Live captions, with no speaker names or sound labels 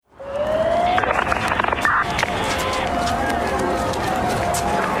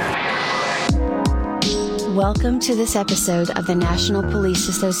Welcome to this episode of the National Police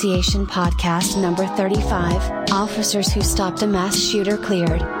Association podcast number 35, Officers Who Stopped a Mass Shooter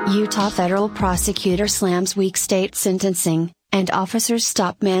Cleared, Utah Federal Prosecutor Slams Weak State Sentencing, and Officers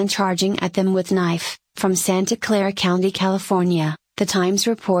Stop Man Charging at Them with Knife. From Santa Clara County, California, The Times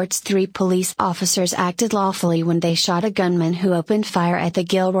reports 3 police officers acted lawfully when they shot a gunman who opened fire at the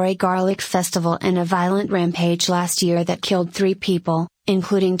Gilroy Garlic Festival in a violent rampage last year that killed 3 people,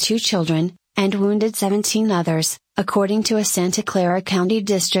 including 2 children, and wounded 17 others, according to a Santa Clara County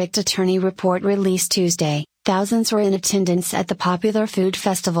District Attorney report released Tuesday. Thousands were in attendance at the popular food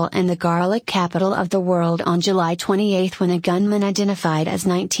festival in the garlic capital of the world on July 28 when a gunman identified as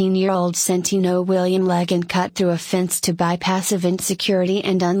 19-year-old Santino William Legan cut through a fence to bypass event security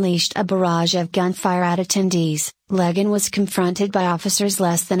and unleashed a barrage of gunfire at attendees. Legan was confronted by officers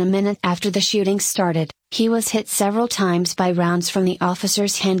less than a minute after the shooting started. He was hit several times by rounds from the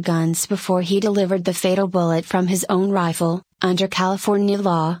officers' handguns before he delivered the fatal bullet from his own rifle. Under California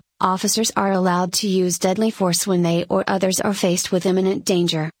law, officers are allowed to use deadly force when they or others are faced with imminent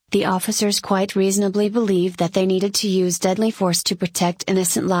danger. The officers quite reasonably believed that they needed to use deadly force to protect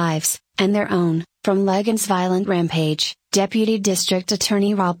innocent lives, and their own, from Legan's violent rampage, Deputy District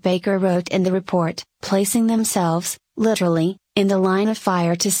Attorney Rob Baker wrote in the report, placing themselves, literally, in the line of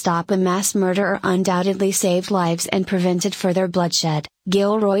fire to stop a mass murderer undoubtedly saved lives and prevented further bloodshed.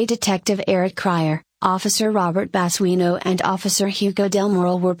 Gilroy Detective Eric Cryer, Officer Robert Basuino and Officer Hugo Del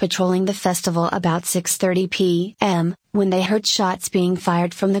Moral were patrolling the festival about 6:30 p.m., when they heard shots being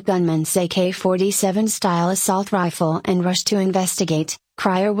fired from the gunman's AK-47 style assault rifle and rushed to investigate.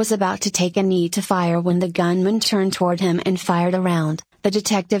 Cryer was about to take a knee to fire when the gunman turned toward him and fired a round. The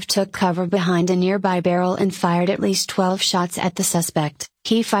detective took cover behind a nearby barrel and fired at least 12 shots at the suspect.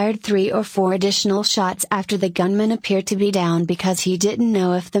 He fired 3 or 4 additional shots after the gunman appeared to be down because he didn't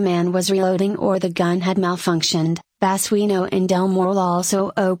know if the man was reloading or the gun had malfunctioned. Basuino and Del Moral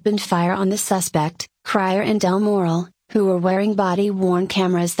also opened fire on the suspect. Cryer and Del Moral, who were wearing body-worn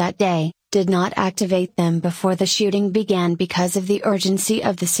cameras that day, did not activate them before the shooting began because of the urgency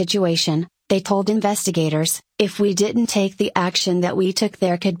of the situation. They told investigators, "If we didn't take the action that we took,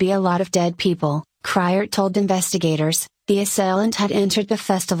 there could be a lot of dead people." Cryer told investigators, the assailant had entered the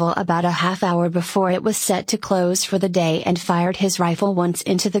festival about a half hour before it was set to close for the day and fired his rifle once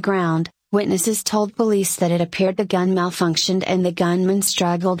into the ground. Witnesses told police that it appeared the gun malfunctioned and the gunman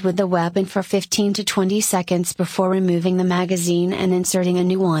struggled with the weapon for 15 to 20 seconds before removing the magazine and inserting a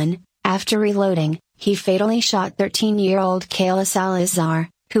new one. After reloading, he fatally shot 13-year-old Kayla Salazar,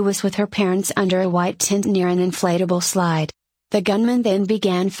 who was with her parents under a white tent near an inflatable slide. The gunman then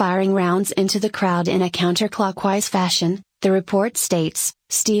began firing rounds into the crowd in a counterclockwise fashion, the report states.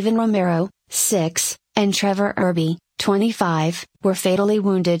 Stephen Romero, 6, and Trevor Irby, 25, were fatally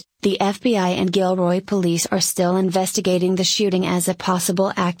wounded. The FBI and Gilroy police are still investigating the shooting as a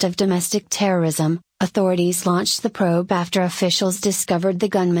possible act of domestic terrorism. Authorities launched the probe after officials discovered the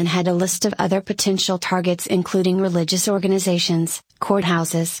gunman had a list of other potential targets including religious organizations,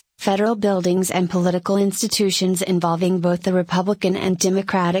 courthouses, federal buildings and political institutions involving both the Republican and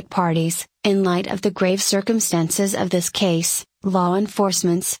Democratic parties. In light of the grave circumstances of this case, law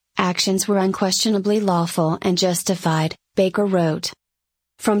enforcement's actions were unquestionably lawful and justified, Baker wrote.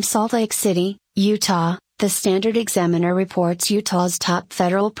 From Salt Lake City, Utah, the Standard Examiner reports Utah's top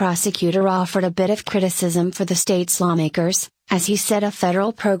federal prosecutor offered a bit of criticism for the state's lawmakers, as he said a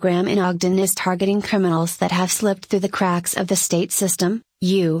federal program in Ogden is targeting criminals that have slipped through the cracks of the state system.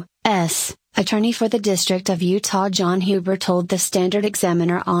 U.S. Attorney for the District of Utah John Huber told the Standard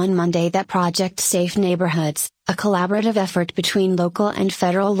Examiner on Monday that Project Safe Neighborhoods, a collaborative effort between local and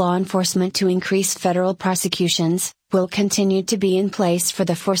federal law enforcement to increase federal prosecutions, will continue to be in place for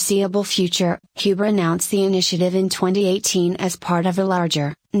the foreseeable future. Huber announced the initiative in 2018 as part of a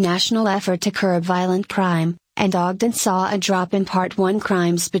larger, national effort to curb violent crime, and Ogden saw a drop in Part 1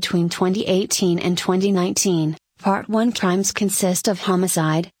 crimes between 2018 and 2019. Part 1 crimes consist of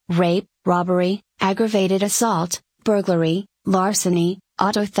homicide, rape, robbery, aggravated assault, burglary, larceny,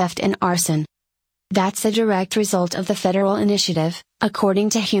 auto theft and arson. That's a direct result of the federal initiative, according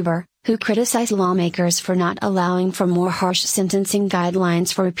to Huber, who criticized lawmakers for not allowing for more harsh sentencing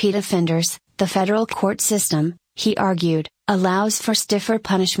guidelines for repeat offenders. The federal court system, he argued, allows for stiffer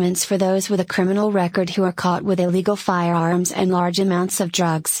punishments for those with a criminal record who are caught with illegal firearms and large amounts of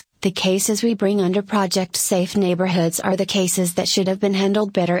drugs. The cases we bring under Project Safe Neighborhoods are the cases that should have been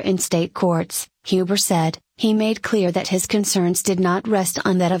handled better in state courts, Huber said. He made clear that his concerns did not rest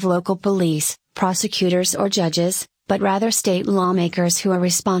on that of local police, prosecutors or judges, but rather state lawmakers who are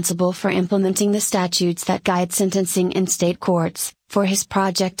responsible for implementing the statutes that guide sentencing in state courts. For his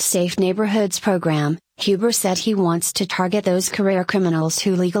Project Safe Neighborhoods program, Huber said he wants to target those career criminals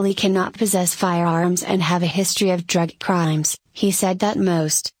who legally cannot possess firearms and have a history of drug crimes. He said that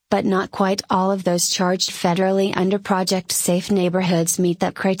most, but not quite all of those charged federally under Project Safe Neighborhoods meet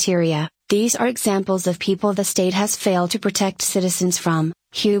that criteria. These are examples of people the state has failed to protect citizens from,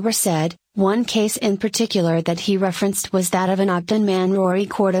 Huber said. One case in particular that he referenced was that of an Ogden man, Rory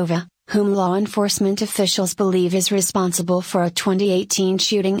Cordova, whom law enforcement officials believe is responsible for a 2018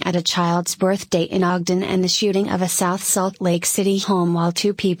 shooting at a child's birthday in Ogden and the shooting of a South Salt Lake City home while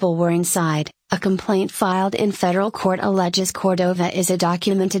 2 people were inside. A complaint filed in federal court alleges Cordova is a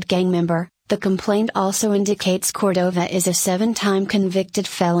documented gang member. The complaint also indicates Cordova is a 7-time convicted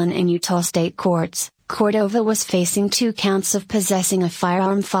felon in Utah state courts. Cordova was facing 2 counts of possessing a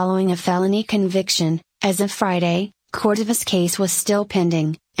firearm following a felony conviction. As of Friday, Cordova's case was still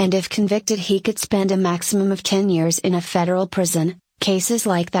pending, and if convicted he could spend a maximum of 10 years in a federal prison. Cases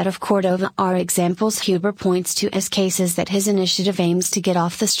like that of Cordova are examples Huber points to as cases that his initiative aims to get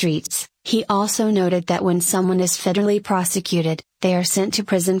off the streets. He also noted that when someone is federally prosecuted, they are sent to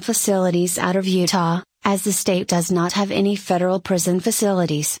prison facilities out of Utah, as the state does not have any federal prison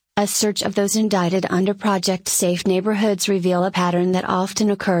facilities. A search of those indicted under Project Safe Neighborhoods reveal a pattern that often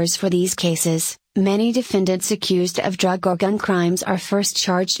occurs for these cases. Many defendants accused of drug or gun crimes are first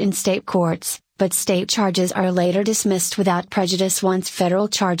charged in state courts, but state charges are later dismissed without prejudice once federal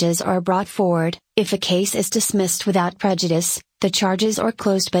charges are brought forward. If a case is dismissed without prejudice, the charges are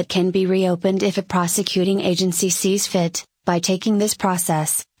closed but can be reopened if a prosecuting agency sees fit. By taking this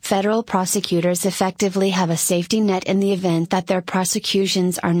process, federal prosecutors effectively have a safety net in the event that their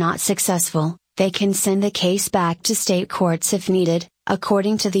prosecutions are not successful. They can send the case back to state courts if needed.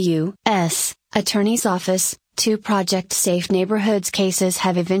 According to the U.S. Attorney's Office, 2 Project Safe Neighborhoods cases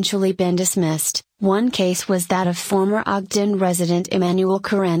have eventually been dismissed. One case was that of former Ogden resident Emmanuel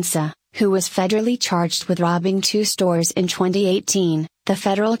Carranza, who was federally charged with robbing 2 stores in 2018. The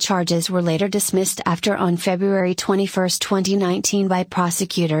federal charges were later dismissed on February 21, 2019 by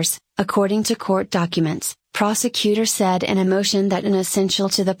prosecutors. According to court documents, prosecutors said in a motion that an essential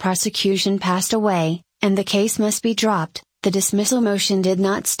to the prosecution passed away, and the case must be dropped. The dismissal motion did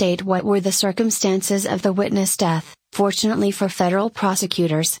not state what were the circumstances of the witness death. Fortunately for federal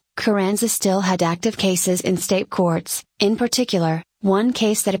prosecutors, Carranza still had active cases in state courts. In particular, one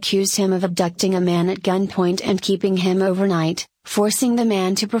case that accused him of abducting a man at gunpoint and keeping him overnight, forcing the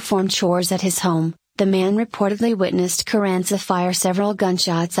man to perform chores at his home. The man reportedly witnessed Carranza fire several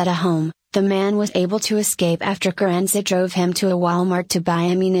gunshots at a home. The man was able to escape after Carranza drove him to a Walmart to buy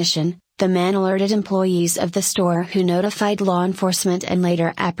ammunition. The man alerted employees of the store who notified law enforcement and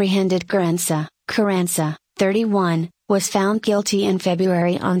later apprehended Carranza. Carranza, 31, was found guilty in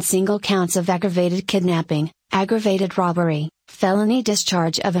February on single counts of aggravated kidnapping, aggravated robbery, felony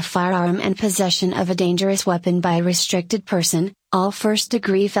discharge of a firearm and possession of a dangerous weapon by a restricted person, all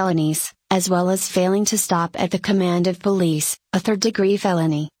first-degree felonies, as well as failing to stop at the command of police, a third-degree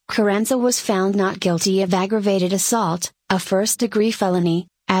felony. Carranza was found not guilty of aggravated assault, a first-degree felony.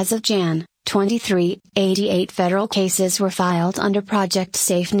 As of Jan. 23, 88 federal cases were filed under Project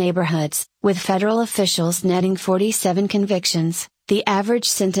Safe Neighborhoods, with federal officials netting 47 convictions. The average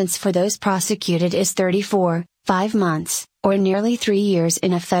sentence for those prosecuted is 34.5 months, or nearly 3 years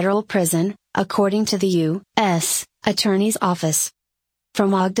in a federal prison, according to the U.S. Attorney's Office.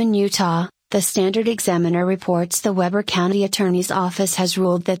 From Ogden, Utah, the Standard Examiner reports the Weber County Attorney's Office has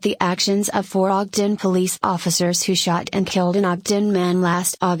ruled that the actions of 4 Ogden police officers who shot and killed an Ogden man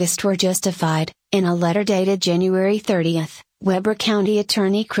last August were justified. In a letter dated January 30, Weber County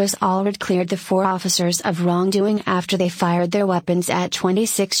Attorney Chris Allred cleared the 4 officers of wrongdoing after they fired their weapons at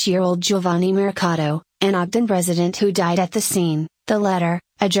 26-year-old Giovanni Mercado, an Ogden resident who died at the scene. The letter,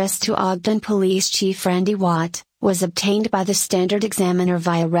 addressed to Ogden Police Chief Randy Watt, was obtained by the Standard Examiner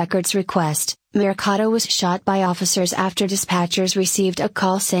via records request. Mercado was shot by officers after dispatchers received a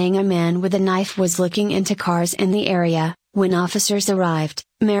call saying a man with a knife was looking into cars in the area. When officers arrived,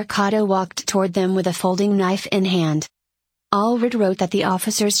 Mercado walked toward them with a folding knife in hand. Allred wrote that the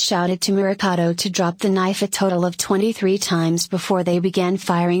officers shouted to Mercado to drop the knife a total of 23 times before they began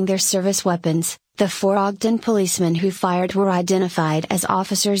firing their service weapons. The 4 Ogden policemen who fired were identified as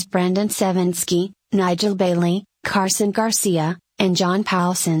officers Brandon Savinsky, Nigel Bailey, Carson Garcia, and John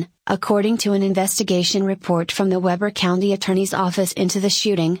Powelson. According to an investigation report from the Weber County Attorney's Office into the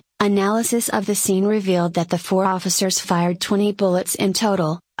shooting, analysis of the scene revealed that the 4 officers fired 20 bullets in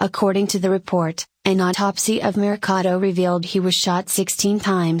total. According to the report, an autopsy of Mercado revealed he was shot 16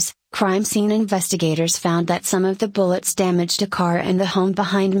 times. Crime scene investigators found that some of the bullets damaged a car and the home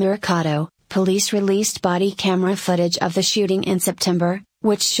behind Mercado. Police released body camera footage of the shooting in September.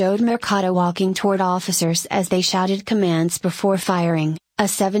 which showed Mercado walking toward officers as they shouted commands before firing. A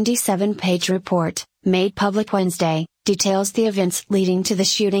 77-page report, made public Wednesday, details the events leading to the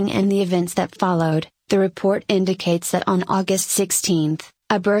shooting and the events that followed. The report indicates that on August 16,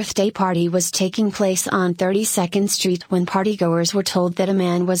 a birthday party was taking place on 32nd Street when partygoers were told that a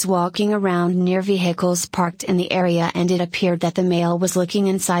man was walking around near vehicles parked in the area, and it appeared that the male was looking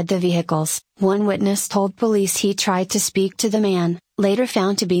inside the vehicles. One witness told police he tried to speak to the man, later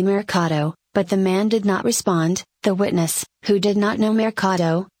found to be Mercado, but the man did not respond. The witness, who did not know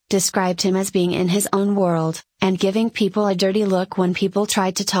Mercado, described him as being in his own world, and giving people a dirty look when people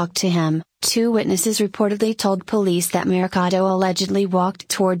tried to talk to him. Two witnesses reportedly told police that Mercado allegedly walked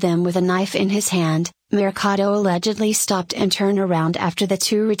toward them with a knife in his hand. Mercado allegedly stopped and turned around after the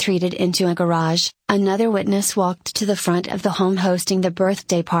two retreated into a garage. Another witness walked to the front of the home hosting the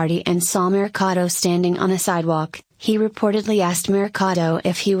birthday party and saw Mercado standing on a sidewalk. He reportedly asked Mercado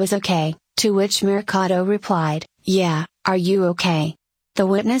if he was okay, to which Mercado replied, "Yeah, are you okay?" The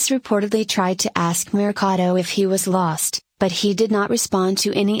witness reportedly tried to ask Mercado if he was lost, but he did not respond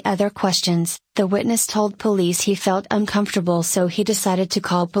to any other questions. The witness told police he felt uncomfortable, so he decided to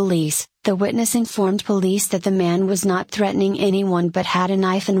call police. The witness informed police that the man was not threatening anyone but had a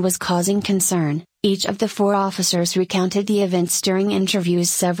knife and was causing concern. Each of the four officers recounted the events during interviews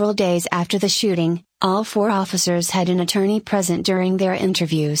several days after the shooting. All four officers had an attorney present during their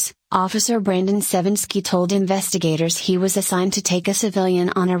interviews. Officer Brandon Savinsky told investigators he was assigned to take a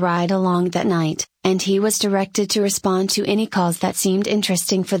civilian on a ride along that night, and he was directed to respond to any calls that seemed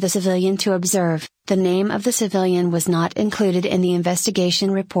interesting for the civilian to observe. The name of the civilian was not included in the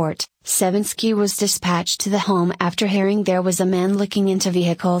investigation report. Savinsky was dispatched to the home after hearing there was a man looking into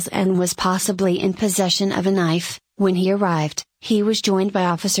vehicles and was possibly in possession of a knife. When he arrived, he was joined by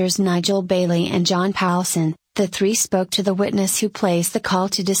officers Nigel Bailey and John Powelson. The three spoke to the witness who placed the call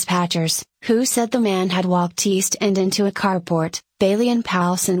to dispatchers, who said the man had walked east and into a carport. Bailey and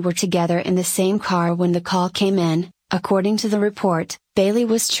Powelson were together in the same car when the call came in. According to the report, Bailey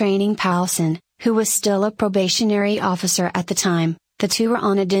was training Powelson, who was still a probationary officer at the time. The two were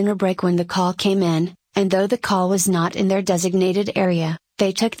on a dinner break when the call came in, and though the call was not in their designated area,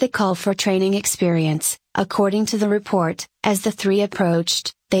 they took the call for training experience. According to the report, as the three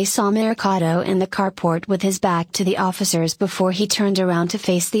approached, they saw Mercado in the carport with his back to the officers before he turned around to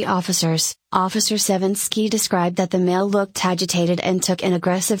face the officers. Officer Savinsky described that the male looked agitated and took an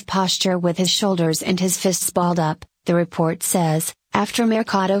aggressive posture with his shoulders and his fists balled up. The report says, after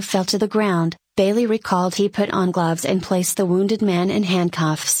Mercado fell to the ground, Bailey recalled he put on gloves and placed the wounded man in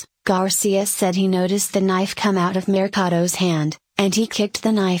handcuffs. Garcia said he noticed the knife come out of Mercado's hand, and he kicked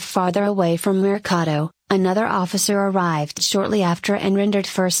the knife farther away from Mercado. Another officer arrived shortly after and rendered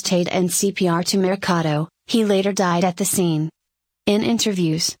first aid and CPR to Mercado. He later died at the scene. In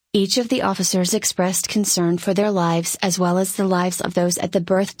interviews, each of the officers expressed concern for their lives as well as the lives of those at the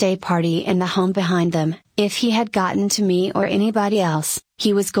birthday party and the home behind them. If he had gotten to me or anybody else,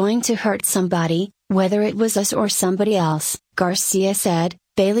 he was going to hurt somebody, whether it was us or somebody else, Garcia said.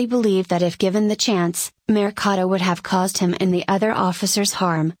 Bailey believed that if given the chance, Mercado would have caused him and the other officers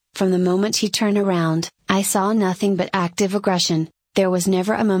harm. From the moment he turned around, I saw nothing but active aggression. There was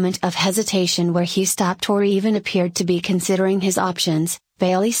never a moment of hesitation where he stopped or even appeared to be considering his options,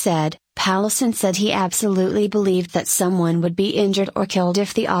 Bailey said. Powelson said he absolutely believed that someone would be injured or killed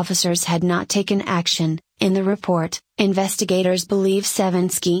if the officers had not taken action. In the report, investigators believe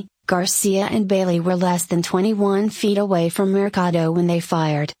Savinsky, Garcia and Bailey were less than 21 feet away from Mercado when they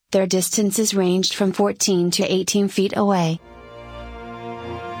fired. Their distances ranged from 14 to 18 feet away.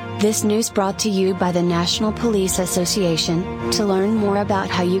 This news brought to you by the National Police Association. To learn more about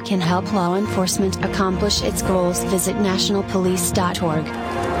how you can help law enforcement accomplish its goals, visit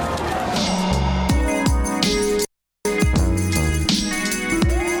nationalpolice.org.